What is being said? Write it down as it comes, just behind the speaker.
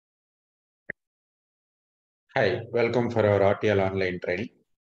Hi, welcome for our RTL online training.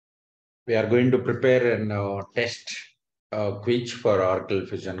 We are going to prepare an test quiz for Oracle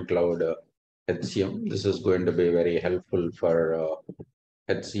Fusion Cloud HCM. This is going to be very helpful for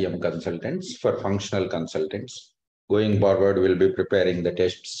HCM consultants, for functional consultants. Going forward, we'll be preparing the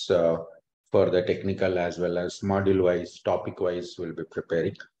tests for the technical as well as module-wise, topic-wise, we'll be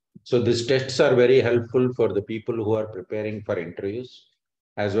preparing. So these tests are very helpful for the people who are preparing for interviews,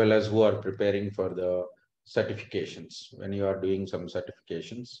 as well as who are preparing for the certifications. When you are doing some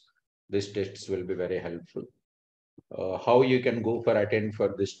certifications, these tests will be very helpful. How you can go for attend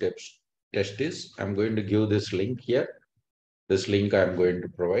for this test is, I'm going to give this link here. This link I'm going to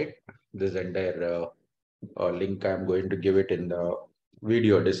provide. This entire link I'm going to give it in the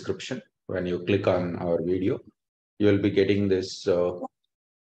video description. When you click on our video, you will be getting this in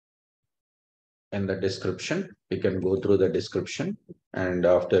the description. You can go through the description, and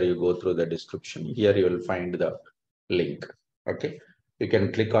after you go through the description, here you will find the link. Okay, you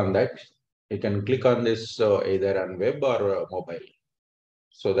can click on that. You can click on this either on web or mobile,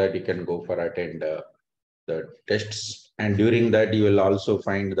 so that you can go for attend the tests. And during that, you will also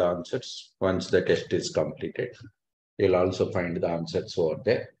find the answers. Once the test is completed, you'll also find the answers over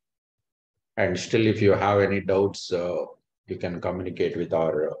there. And still, if you have any doubts, you can communicate with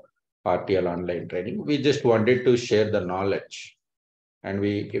our RTL online training. We just wanted to share the knowledge. And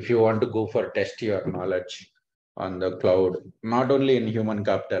if you want to go for test your knowledge on the cloud, not only in human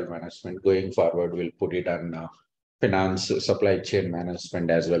capital management, going forward, we'll put it on finance, supply chain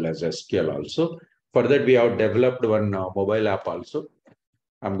management, as well as SQL also. For that, we have developed one mobile app also.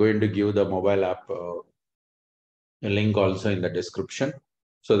 I'm going to give the mobile app link also in the description,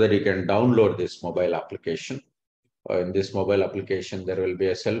 so that you can download this mobile application. In this mobile application, there will be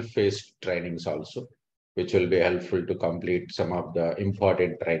a self-paced trainings also, which will be helpful to complete some of the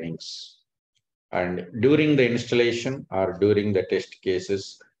important trainings. And during the installation or during the test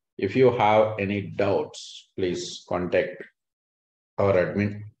cases, if you have any doubts, please contact our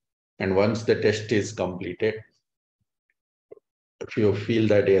admin. And once the test is completed, if you feel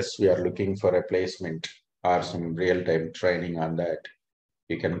that yes, we are looking for a placement or some real-time training on that,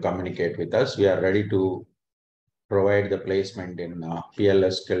 you can communicate with us. We are ready to provide the placement in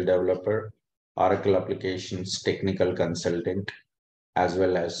PLS skill developer, Oracle applications technical consultant, as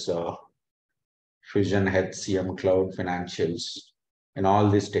well as Fusion HCM cloud financials, and all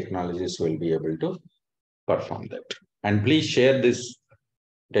these technologies will be able to perform that. And please share this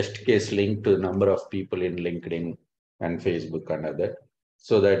test case link to a number of people in LinkedIn and Facebook and other,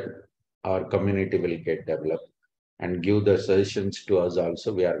 so that our community will get developed, and give the suggestions to us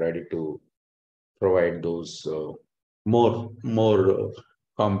also. We are ready to provide those more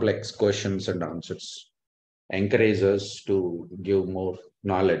complex questions and answers. Encourage us to give more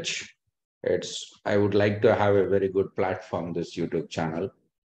knowledge. I would like to have a very good platform, this YouTube channel,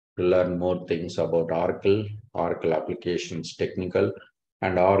 to learn more things about Oracle, Oracle applications, technical,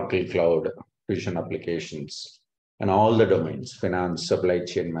 and Oracle Cloud Fusion applications, and all the domains: finance, supply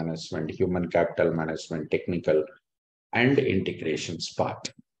chain management, human capital management, technical, and integrations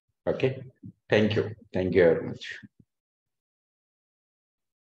part. Okay. Thank you. Thank you very much.